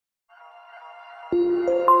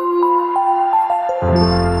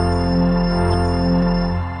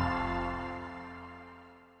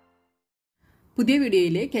പുതിയ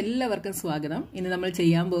വീഡിയോയിലേക്ക് എല്ലാവർക്കും സ്വാഗതം. ഇന്ന് നമ്മൾ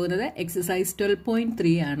ചെയ്യാൻ പോകുന്നത് എക്സസൈസ്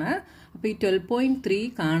 12.3 ആണ്. അപ്പോൾ ഈ 12.3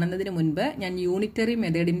 കാണുന്നതിന് മുൻപ് ഞാൻ യൂണിറ്ററി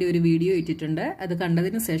മെത്തേഡിന്റെ ഒരു വീഡിയോ ഇട്ടിട്ടുണ്ട്. അത്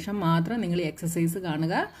കണ്ടതിന് ശേഷം മാത്രം നിങ്ങൾ ഈ എക്സസൈസ്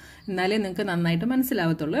കാണുക, എന്നാലേ നിങ്ങൾക്ക് നന്നായിട്ട്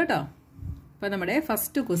മനസ്സിലാവത്തുള്ളൂ കേട്ടോ. അപ്പോൾ നമ്മുടെ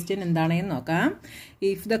ഫസ്റ്റ് ക്വസ്റ്റ്യൻ എന്താണെന്ന് നോക്കാം.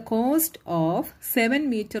 If the cost of 7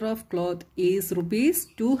 metre of cloth is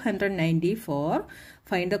 ₹294,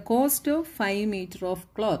 find the cost of 5 metre of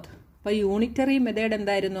cloth. അപ്പോൾ യൂണിറ്ററി മെത്തേഡ്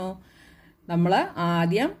എന്തായിരുന്നു? നമ്മൾ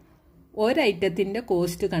ആദ്യം ഒരൈറ്റത്തിൻ്റെ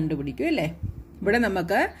കോസ്റ്റ് കണ്ടുപിടിക്കും അല്ലേ. ഇവിടെ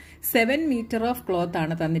നമുക്ക് 7 മീറ്റർ ഓഫ് ക്ലോത്ത്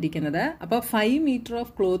ആണ് തന്നിരിക്കുന്നത്. അപ്പോൾ 5 മീറ്റർ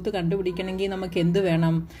ഓഫ് ക്ലോത്ത് കണ്ടുപിടിക്കണമെങ്കിൽ നമുക്ക് എന്ത്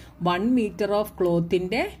വേണം? 1 മീറ്റർ ഓഫ്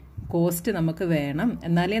ക്ലോത്തിൻ്റെ കോസ്റ്റ് നമുക്ക് വേണം.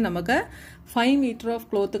 എന്നാലേ നമുക്ക് 5 മീറ്റർ ഓഫ്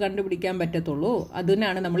ക്ലോത്ത് കണ്ടുപിടിക്കാൻ പറ്റത്തുള്ളൂ.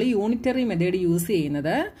 അതിനാണ് നമ്മൾ യൂണിറ്ററി മെത്തേഡ് യൂസ്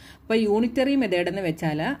ചെയ്യുന്നത്. അപ്പോൾ യൂണിറ്ററി മെത്തേഡ് എന്ന്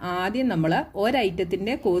വെച്ചാൽ ആദ്യം നമ്മൾ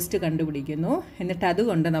ഒരൈറ്റത്തിൻ്റെ കോസ്റ്റ് കണ്ടുപിടിക്കുന്നു, എന്നിട്ട്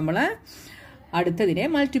അതുകൊണ്ട് നമ്മൾ അടുത്തതിനെ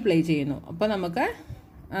മൾട്ടിപ്ലൈ ചെയ്യുന്നു. അപ്പോൾ നമുക്ക്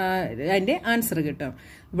അതിൻ്റെ ആൻസർ കിട്ടും.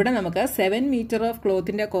 ഇവിടെ നമുക്ക് 7 മീറ്റർ ഓഫ്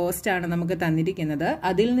ക്ലോത്തിൻ്റെ കോസ്റ്റാണ് നമുക്ക് തന്നിരിക്കുന്നത്.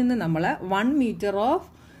 അതിൽ നിന്ന് നമ്മൾ 1 മീറ്റർ ഓഫ്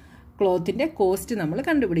ക്ലോത്തിൻ്റെ കോസ്റ്റ് നമ്മൾ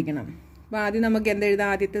കണ്ടുപിടിക്കണം. അപ്പോൾ ആദ്യം നമുക്ക് എന്തെഴുതാം?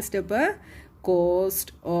 ആദ്യത്തെ step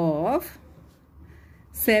cost of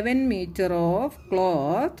 7 metre of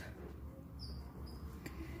cloth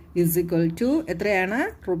is equal to എത്രയാണ്?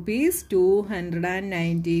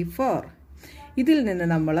 ₹294. ഇതിൽ നിന്ന്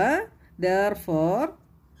നമ്മൾ therefore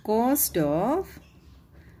cost of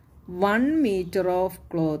 1 meter of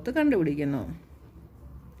cloth കണ്ടുപിടിക്കുന്നു.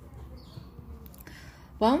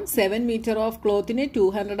 അപ്പം 7 മീറ്റർ ഓഫ് ക്ലോത്തിന്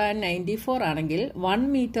 294 ആണെങ്കിൽ 1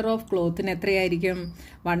 മീറ്റർ ഓഫ് ക്ലോത്തിന് എത്രയായിരിക്കും?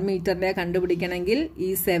 1 മീറ്ററിന്റെ കണ്ടുപിടിക്കണമെങ്കിൽ ഈ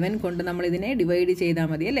 7 കൊണ്ട് നമ്മൾ ഇതിനെ ഡിവൈഡ് ചെയ്താൽ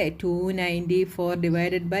മതി അല്ലേ. 294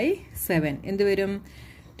 ഡിവൈഡഡ് ബൈ 7 എന്ത് വരും?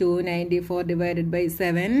 294 divided by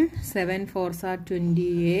 7, 7 4s are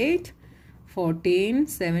 28, 14,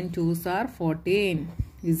 7 2s are 14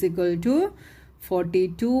 is equal to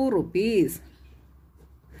 42 rupees.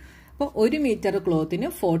 അപ്പോൾ 1 മീറ്റർ ക്ലോത്തിന്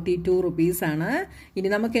 42 rupees ആണ്. ഇനി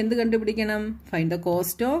നമുക്ക് എന്ത് കണ്ടുപിടിക്കണം? Find the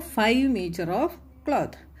cost of 5 metre of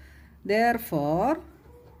cloth. therefore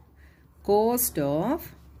cost of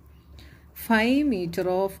 5 metre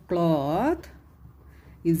of cloth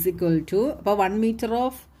is equal to, അപ്പോൾ 1 മീറ്റർ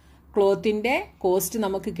ഓഫ് ക്ലോത്തിൻ്റെ കോസ്റ്റ്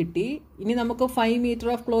നമുക്ക് കിട്ടി. ഇനി നമുക്ക് 5 മീറ്റർ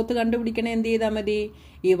ഓഫ് ക്ലോത്ത് കണ്ടുപിടിക്കണേ എന്ത് ചെയ്താൽ മതി?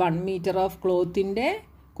 ഈ 1 മീറ്റർ ഓഫ് ക്ലോത്തിൻ്റെ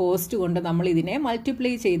കോസ്റ്റ് കൊണ്ട് നമ്മൾ ഇതിനെ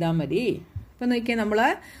മൾട്ടിപ്ലൈ ചെയ്താൽ മതി. ഇപ്പം നോക്കിയാൽ നമ്മൾ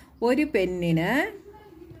ഒരു പെന്നിന്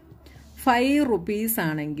 5 rupees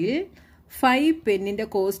ആണെങ്കിൽ 5 പെന്നിൻ്റെ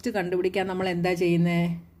കോസ്റ്റ് കണ്ടുപിടിക്കാൻ നമ്മൾ എന്താ ചെയ്യുന്നത്?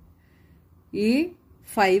 ഈ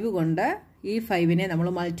 5 കൊണ്ട് ഈ 5നെ നമ്മൾ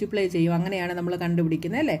മൾട്ടിപ്ലൈ ചെയ്യും. അങ്ങനെയാണ് നമ്മൾ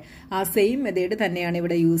കണ്ടുപിടിക്കുന്നത് അല്ലേ. ആ സെയിം മെത്തേഡ് തന്നെയാണ്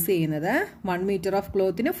ഇവിടെ യൂസ് ചെയ്യുന്നത്. 1 മീറ്റർ ഓഫ്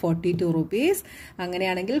ക്ലോത്തിന് 42 rupees.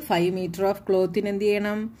 അങ്ങനെയാണെങ്കിൽ 5 മീറ്റർ ഓഫ് ക്ലോത്തിന് എന്ത്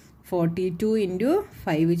ചെയ്യണം? 42 ×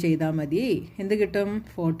 5 ചെയ്താൽ മതി. എന്ത് കിട്ടും?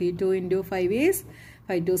 42 × 5 is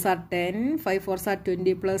 5 2s are 10, 5 4s are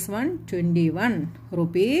 20 plus 1, 21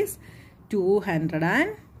 rupees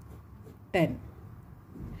 210.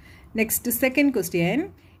 Next, second question.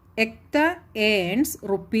 Ekta earns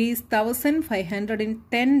 ₹1,500 in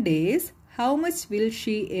 10 days. How much will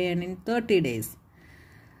she earn in 30 days?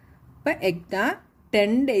 അപ്പോൾ എക്ത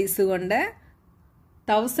 10 days കൊണ്ട്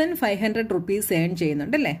 1,500 rupees ഏൺ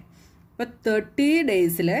ചെയ്യുന്നുണ്ട് അല്ലേ. അപ്പോൾ 30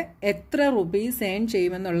 days എത്ര rupees ഏൺ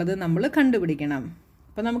ചെയ്യുമെന്നുള്ളത് നമ്മൾ കണ്ടുപിടിക്കണം.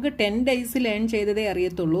 അപ്പോൾ നമുക്ക് 10 days ഏൺ ചെയ്തതേ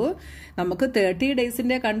അറിയത്തുള്ളൂ. നമുക്ക് 30 days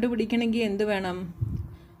കണ്ടുപിടിക്കണമെങ്കിൽ എന്ത് വേണം?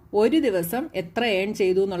 ഒരു ദിവസം എത്ര ഏൺ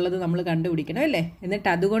ചെയ്തു എന്നുള്ളത് നമ്മൾ കണ്ടുപിടിക്കണം അല്ലേ. എന്നിട്ട്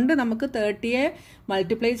അതുകൊണ്ട് നമുക്ക് 30യെ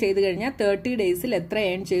മൾട്ടിപ്ലൈ ചെയ്ത് കഴിഞ്ഞാൽ 30 days എത്ര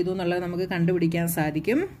ഏൺ ചെയ്തു എന്നുള്ളത് നമുക്ക് കണ്ടുപിടിക്കാൻ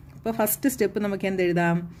സാധിക്കും. അപ്പോൾ ഫസ്റ്റ് സ്റ്റെപ്പ് നമുക്ക്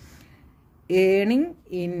എന്തെഴുതാം? Earning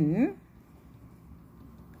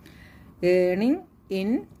in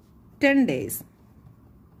 10 days.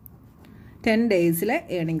 10 days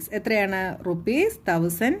earnings എത്രയാണ്?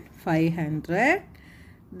 ₹1,500.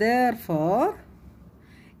 therefore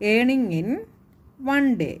earning in 1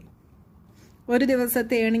 day. ഒരു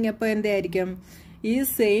ദിവസത്തെ ഏണിംഗ് അപ്പോൾ എന്തായിരിക്കും? ഈ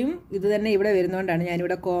സെയിം ഇത് തന്നെ ഇവിടെ വരുന്നതുകൊണ്ടാണ്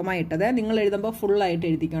ഞാനിവിടെ കോമ ഇട്ടത്. നിങ്ങൾ എഴുതുമ്പോൾ ഫുള്ളായിട്ട്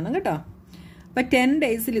എഴുതിക്കണം കേട്ടോ. അപ്പോൾ 10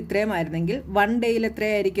 days ഇത്രയുമായിരുന്നെങ്കിൽ 1 day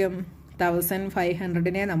എത്രയായിരിക്കും?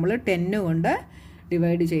 1,500നെ നമ്മൾ 10 കൊണ്ട്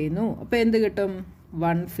ഡിവൈഡ് ചെയ്യുന്നു. അപ്പോൾ എന്ത് കിട്ടും?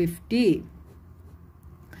 150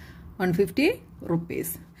 rupees.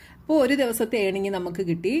 അപ്പോൾ ഒരു ദിവസത്തെ ഏണിംഗ് നമുക്ക്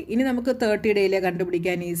കിട്ടി. ഇനി നമുക്ക് 30 days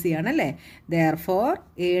കണ്ടുപിടിക്കാൻ ഈസിയാണ് അല്ലേ. therefore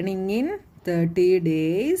earning in 30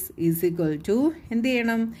 days is equal to എന്ത്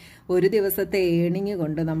ചെയ്യണം? ഒരു ദിവസത്തെ ഏണിംഗ്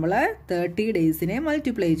കൊണ്ട് നമ്മൾ 30 daysനെ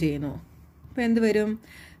മൾട്ടിപ്ലൈ ചെയ്യുന്നു. അപ്പോൾ എന്ത് വരും?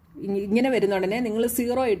 ഇങ്ങനെ വരുന്ന ഉടനെ നിങ്ങൾ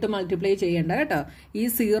 0 ഇട്ട് മൾട്ടിപ്ലൈ ചെയ്യേണ്ട കേട്ടോ. ഈ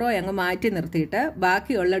 0 അങ്ങ് മാറ്റി നിർത്തിയിട്ട്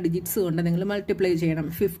ബാക്കിയുള്ള ഡിജിറ്റ്സ് കൊണ്ട് നിങ്ങൾ മൾട്ടിപ്ലൈ ചെയ്യണം.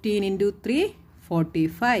 15 × 3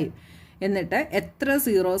 45. എന്നിട്ട് എത്ര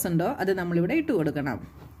സീറോസ് ഉണ്ടോ അത് നമ്മളിവിടെ ഇട്ട് കൊടുക്കണം.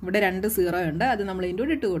 ഇവിടെ 2 0 ഉണ്ട്, അത് നമ്മൾ ഇതിൻ്റെ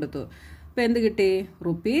കൂടെ ഇട്ട് കൊടുത്തു. അപ്പോൾ എന്ത് കിട്ടി?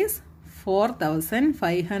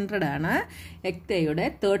 ₹4500 ആണ് എക്തയുടെ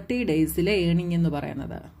 30 ഡേയ്സിലെ ഏണിംഗ് എന്ന്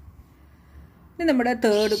പറയുന്നത്. ഇനി നമ്മുടെ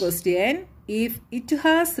third question. If it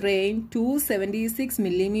has rained 276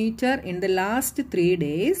 millimeter in the last 3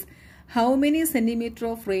 days, how many centimeter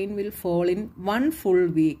of rain will fall in 1 full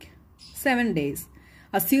week? 7 days.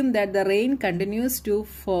 Assume that the rain continues to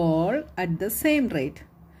fall at the same rate.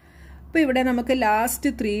 അപ്പോൾ ഇവിടെ നമുക്ക്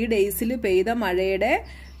last 3 ഡേയ്സിൽ പെയ്ത മഴയുടെ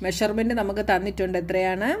measurement നമുക്ക് തന്നിട്ടുണ്ട്.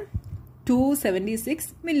 എത്രയാണ്? 276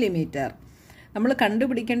 millimeter. നമ്മൾ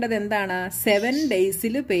കണ്ടുപിടിക്കേണ്ടത് എന്താണ്? 7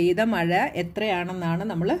 ഡേയ്സിൽ പെയ്ത മഴ എത്രയാണെന്നാണ്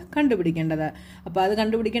നമ്മൾ കണ്ടുപിടിക്കേണ്ടത്. അപ്പോൾ അത്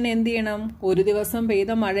കണ്ടുപിടിക്കണ എന്ത് ചെയ്യണം? ഒരു ദിവസം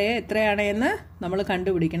പെയ്ത മഴ എത്രയാണ് എന്ന് നമ്മൾ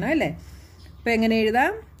കണ്ടുപിടിക്കണം അല്ലേ? അപ്പോൾ എങ്ങനെ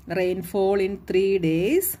എഴുതാം? Rainfall in 3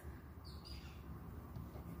 days.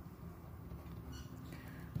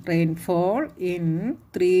 Rainfall in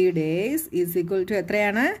 3 days is equal to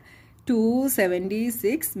എത്രയാണ്?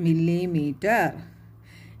 276 millimeter.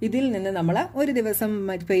 ഇതിൽ നിന്ന് നമ്മൾ ഒരു ദിവസം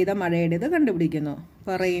പെയ്ത മഴയുടേത് കണ്ടുപിടിക്കുന്നു.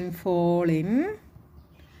 അപ്പോൾ rainfall in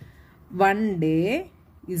 1 day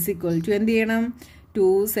is equal to എന്ത് ചെയ്യണം?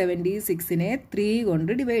 276നെ 3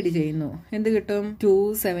 കൊണ്ട് ഡിവൈഡ് ചെയ്യുന്നു. എന്ത് കിട്ടും?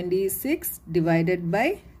 276 divided by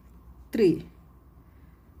 3.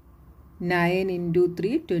 9 into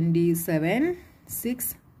 3 27. 6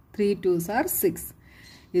 3 2s are 6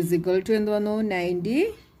 is equal to എന്ത് വന്നു?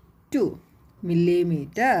 92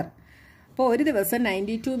 millimeter. അപ്പോൾ ഒരു ദിവസം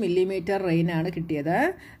 92 millimeter റെയിനാണ് കിട്ടിയത്.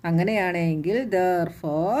 അങ്ങനെയാണെങ്കിൽ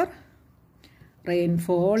therefore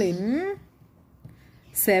rainfall in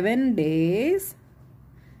 7 days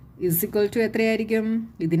is equal to എത്രയായിരിക്കും?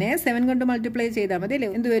 ഇതിനെ 7 കൊണ്ട് മൾട്ടിപ്ലൈ ചെയ്താൽ മതി അല്ലേ?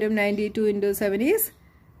 എന്ത് വരും? 92 into 7 is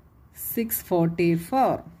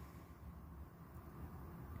 644.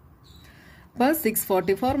 അപ്പോൾ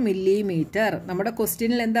 644 millimeter. നമ്മുടെ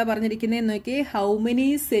ക്വസ്റ്റ്യനിൽ എന്താ പറഞ്ഞിരിക്കുന്നത് നോക്കി? How many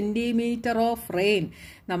centimetre of rain.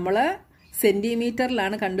 നമ്മൾ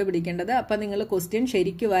സെന്റിമീറ്ററിലാണ് കണ്ടുപിടിക്കേണ്ടത്. അപ്പം നിങ്ങൾ ക്വസ്റ്റ്യൻ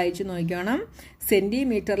ശരിക്കും വായിച്ചു നോക്കണം.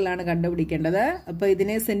 സെന്റിമീറ്ററിലാണ് കണ്ടുപിടിക്കേണ്ടത്. അപ്പോൾ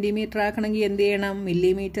ഇതിനെ സെന്റിമീറ്റർ ആക്കണമെങ്കിൽ എന്ത് ചെയ്യണം?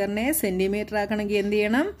 മില്ലിമീറ്ററിനെ സെന്റിമീറ്റർ ആക്കണമെങ്കിൽ എന്ത്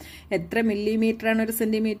ചെയ്യണം? എത്ര മില്ലിമീറ്റർ ആണ് ഒരു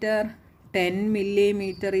centimetre? 10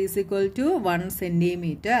 millimeter is equal to 1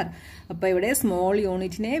 centimeter. അപ്പോൾ ഇവിടെ സ്മോൾ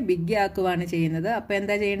യൂണിറ്റിനെ ബിഗ് ആക്കുവാണ് ചെയ്യുന്നത്. അപ്പോൾ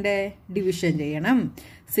എന്താ ചെയ്യേണ്ടത്? ഡിവിഷൻ ചെയ്യണം.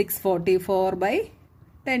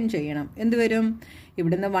 644/10 ചെയ്യണം. എന്ത് വരും?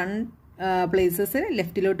 ഇവിടുന്ന് 1 പ്ലേസസ്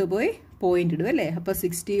ലെഫ്റ്റിലോട്ട് പോയി പോയിന്റ് ഇടും അല്ലേ? അപ്പോൾ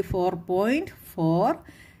 64.4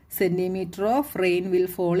 centimeter of rain will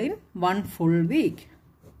fall in 1 full week.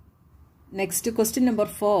 Next question number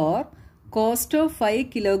 4. Cost of 5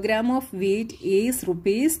 kilogram of wheat is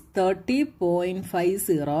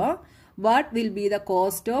 ₹30.50. What will be the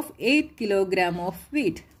cost of 8 kilogram of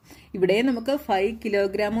wheat? ഇവിടെ നമുക്ക് 5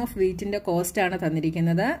 kilogram of wheatന്റെ കോസ്റ്റ് ആണ്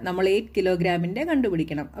തന്നിരിക്കുന്നത്. നമ്മൾ 8 kilogramന്റെ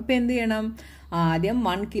കണ്ടുപിടിക്കണം. അപ്പോൾ എന്ത് ചെയ്യണം? ആദ്യം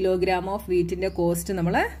 1 kilogram of wheatന്റെ കോസ്റ്റ്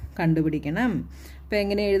നമ്മൾ കണ്ടുപിടിക്കണം. അപ്പോൾ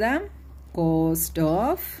എങ്ങനെ എഴുതാം? Cost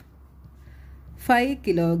of 5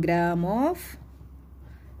 kilogram of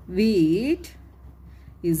wheat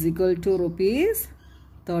is equal to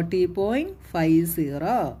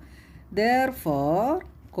 ₹30.50. Therefore,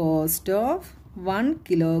 cost of 1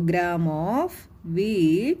 kilogram of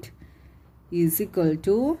wheat is equal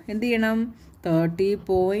to എന്ത് ചെയ്യണം?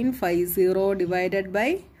 30.50 divided by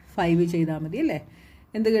 5 ചെയ്താൽ മതി അല്ലേ?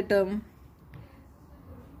 എന്ത് കിട്ടും?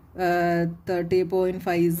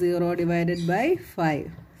 30.50 divided by 5.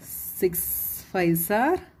 6 5s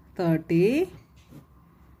are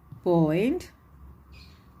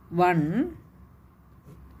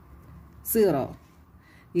 30.10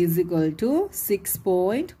 is equal to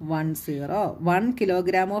 6.10. 1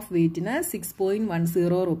 kilogram of wheatന്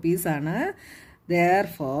 6.10 rupees ആണ്.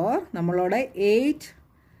 Therefore നമ്മളോട് 8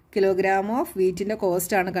 kilogram of wheatന്റെ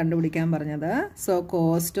കോസ്റ്റ് ആണ് കണ്ടുപിടിക്കാൻ പറഞ്ഞത്. So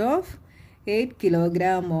cost of 8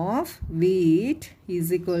 kilogram of wheat is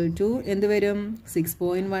equal to എന്ത് വരും?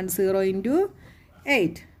 6.10 into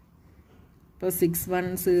 8. അപ്പോൾ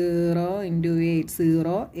 610 into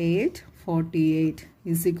 8 48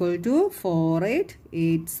 is equal to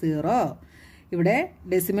 4880. ഇവിടെ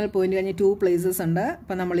ഡെസിമൽ പോയിന്റ് കഴിഞ്ഞ് 2 പ്ലേസസ് ഉണ്ട്.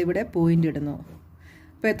 അപ്പോൾ നമ്മളിവിടെ പോയിന്റ് ഇടുന്നു.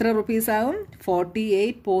 അപ്പോൾ എത്ര റുപ്പീസ് ആകും?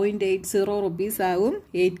 48.80 റുപ്പീസ് ആകും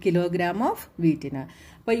 8 kilogram ഓഫ് വീറ്റിന്.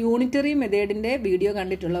 അപ്പോൾ യൂണിറ്ററി മെത്തേഡിൻ്റെ വീഡിയോ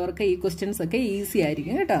കണ്ടിട്ടുള്ളവർക്ക് ഈ ക്വസ്റ്റ്യൻസ് ഒക്കെ ഈസി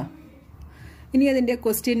ആയിരിക്കും കേട്ടോ. ഇനി അതിൻ്റെ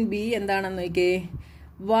ക്വസ്റ്റ്യൻ ബി എന്താണെന്ന് നോക്കിയേ.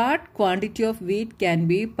 What quantity of wheat can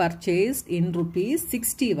be purchased in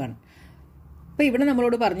 ₹61? അപ്പോൾ ഇവിടെ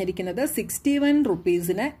നമ്മളോട് പറഞ്ഞിരിക്കുന്നത് 61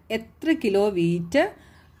 റുപ്പീസിന് എത്ര കിലോ വീറ്റ്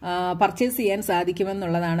പർച്ചേസ് ചെയ്യാൻ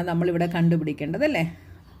സാധിക്കുമെന്നുള്ളതാണ് നമ്മളിവിടെ കണ്ടുപിടിക്കേണ്ടത് അല്ലേ?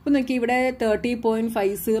 അപ്പോൾ നോക്കി ഇവിടെ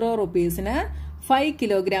 30.50 റുപ്പീസിന് 5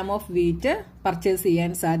 കിലോഗ്രാം ഓഫ് വീറ്റ് പർച്ചേസ്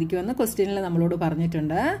ചെയ്യാൻ സാധിക്കുമെന്ന് ക്വസ്റ്റ്യനിൽ നമ്മളോട്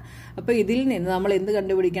പറഞ്ഞിട്ടുണ്ട്. അപ്പോൾ ഇതിൽ നിന്ന് നമ്മൾ എന്ത്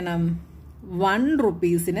കണ്ടുപിടിക്കണം? 1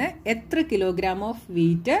 റുപ്പീസിന് എത്ര കിലോഗ്രാം ഓഫ്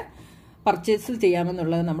വീറ്റ് പർച്ചേസ്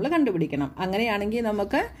ചെയ്യാമെന്നുള്ളത് നമ്മൾ കണ്ടുപിടിക്കണം. അങ്ങനെയാണെങ്കിൽ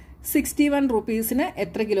നമുക്ക് 61 റുപ്പീസിന്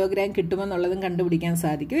എത്ര കിലോഗ്രാം കിട്ടുമെന്നുള്ളതും കണ്ടുപിടിക്കാൻ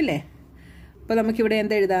സാധിക്കും അല്ലേ? അപ്പോൾ നമുക്കിവിടെ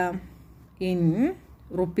എന്തെഴുതാം? In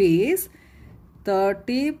rupees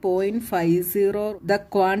 30.50 the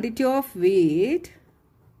quantity of wheat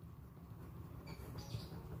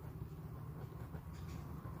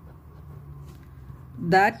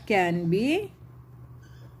that can be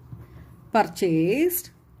purchased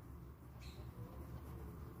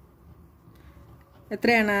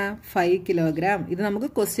എത്രയാണ്? 5 കിലോഗ്രാം. ഇത് നമുക്ക്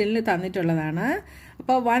ക്വസ്റ്റ്യനിൽ തന്നിട്ടുള്ളതാണ്.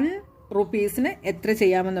 അപ്പോൾ 1 റുപ്പീസിന് എത്ര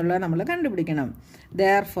ചെയ്യാമെന്നുള്ളത് നമ്മൾ കണ്ടുപിടിക്കണം.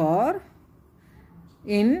 therefore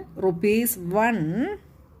in rupees 1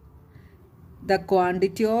 the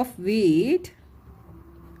quantity of wheat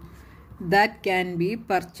that can be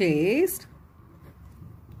purchased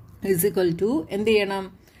is equal to എന്ത് ചെയ്യണം?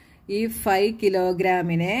 ഈ 5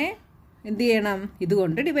 കിലോഗ്രാമിനെ എന്ത് ചെയ്യണം?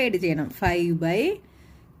 ഇതുകൊണ്ട് ഡിവൈഡ് ചെയ്യണം.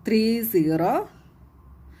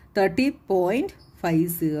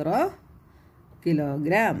 30.50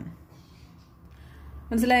 കിലോഗ്രാം.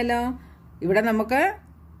 മനസ്സിലായല്ലോ? ഇവിടെ നമുക്ക്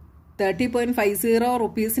 30.50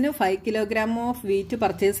 റുപ്പീസിന് 5 കിലോഗ്രാം ഓഫ് വീറ്റ്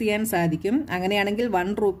പർച്ചേസ് ചെയ്യാൻ സാധിക്കും. അങ്ങനെയാണെങ്കിൽ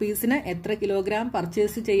 1 റുപ്പീസിന് എത്ര കിലോഗ്രാം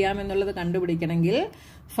പർച്ചേസ് ചെയ്യാമെന്നുള്ളത് കണ്ടുപിടിക്കണമെങ്കിൽ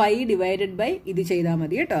 5 ഡിവൈഡഡ് ബൈ ഇത് ചെയ്താൽ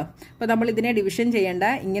മതി കേട്ടോ. അപ്പോൾ നമ്മൾ ഇതിനെ ഡിവിഷൻ ചെയ്യേണ്ട,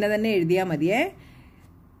 ഇങ്ങനെ തന്നെ എഴുതിയാൽ മതിയേ.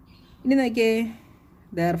 ഇനി നോക്കിയേ,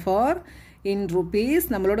 therefore ഇൻ റുപ്പീസ്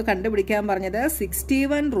നമ്മളോട് കണ്ടുപിടിക്കാൻ പറഞ്ഞത്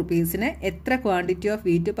 61 റുപ്പീസിന് എത്ര ക്വാണ്ടിറ്റി ഓഫ്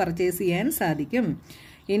വീറ്റ് പർച്ചേസ് ചെയ്യാൻ സാധിക്കും.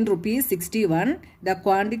 In rupees 61 the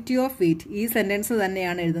quantity of wheat. ഈ സെൻറ്റൻസ്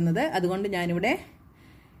തന്നെയാണ് എഴുതുന്നത്, അതുകൊണ്ട് ഞാനിവിടെ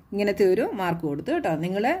ഇങ്ങനത്തെ ഒരു മാർക്ക് കൊടുത്തു കേട്ടോ.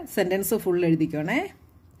 നിങ്ങൾ സെൻറ്റൻസ് ഫുൾ എഴുതിക്കോണേ.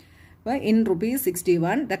 അപ്പോൾ in rupees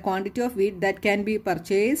 61 the quantity of wheat that can be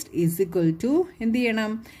purchased is equal to എന്ത്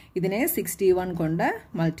ചെയ്യണം? ഇതിനെ 61 കൊണ്ട്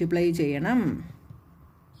മൾട്ടിപ്ലൈ ചെയ്യണം.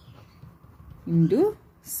 ഇൻറ്റു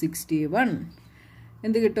 61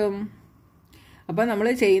 എന്ത് കിട്ടും? അപ്പോൾ നമ്മൾ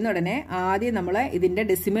ചെയ്യുന്ന ഉടനെ ആദ്യം നമ്മൾ ഇതിൻ്റെ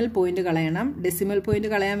ഡെസിമൽ പോയിന്റ് കളയണം. ഡെസിമൽ പോയിന്റ്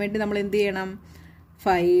കളയാൻ വേണ്ടി നമ്മൾ എന്ത് ചെയ്യണം?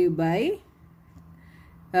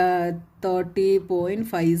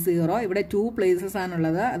 5/30.50. ഇവിടെ 2 പ്ലേസസ്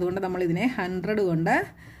ആണുള്ളത്, അതുകൊണ്ട് നമ്മൾ ഇതിനെ 100 കൊണ്ട്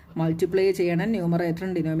മൾട്ടിപ്ലൈ ചെയ്യണം,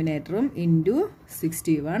 ന്യൂമറേറ്ററും ഡിനോമിനേറ്ററും, ഇൻറ്റു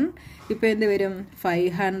 61. ഇപ്പോൾ എന്ത് വരും?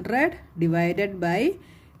 500 ഡിവൈഡഡ് ബൈ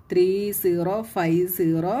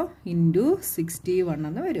 3050 ഇൻറ്റു 61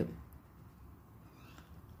 എന്ന് വരും.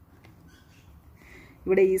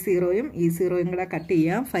 ഇവിടെ ഈ 0യും ഈ 0യും കൂടെ കട്ട്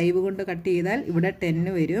ചെയ്യാം. 5 കൊണ്ട് കട്ട് ചെയ്താൽ ഇവിടെ 10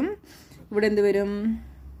 വരും. ഇവിടെ എന്ത് വരും?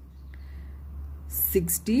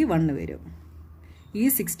 61 വരും. ഈ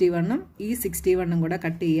 61ഉം ഈ 61ഉം കൂടെ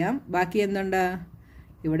കട്ട് ചെയ്യാം. ബാക്കി എന്തുണ്ട്?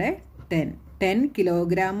 ഇവിടെ 10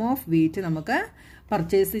 കിലോഗ്രാം ഓഫ് വീറ്റ് നമുക്ക്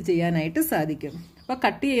പർച്ചേസ് ചെയ്യാനായിട്ട് സാധിക്കും. അപ്പോൾ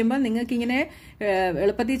കട്ട് ചെയ്യുമ്പോൾ നിങ്ങൾക്കിങ്ങനെ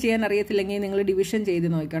എളുപ്പത്തിൽ ചെയ്യാൻ അറിയത്തില്ലെങ്കിൽ നിങ്ങൾ ഡിവിഷൻ ചെയ്ത്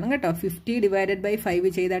നോക്കണം കേട്ടോ. 50 ഡിവൈഡഡ് ബൈ 5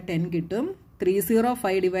 ചെയ്താൽ 10 കിട്ടും.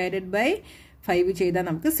 305 ഡിവൈഡഡ് ബൈ 5 ചെയ്താൽ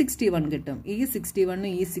നമുക്ക് 61 കിട്ടും. ഈ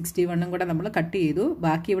 61ഉം ഈ 61ഉം കൂടെ നമ്മൾ കട്ട് ചെയ്തു.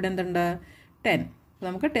 ബാക്കി ഇവിടെ എന്തുണ്ട്? 10.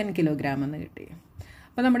 നമുക്ക് 10 കിലോഗ്രാം എന്ന് കിട്ടി.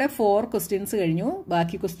 അപ്പോൾ നമ്മുടെ 4 ക്വസ്റ്റ്യൻസ് കഴിഞ്ഞു.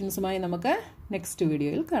 ബാക്കി ക്വസ്റ്റ്യൻസുമായി നമുക്ക് നെക്സ്റ്റ്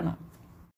വീഡിയോയിൽ കാണാം.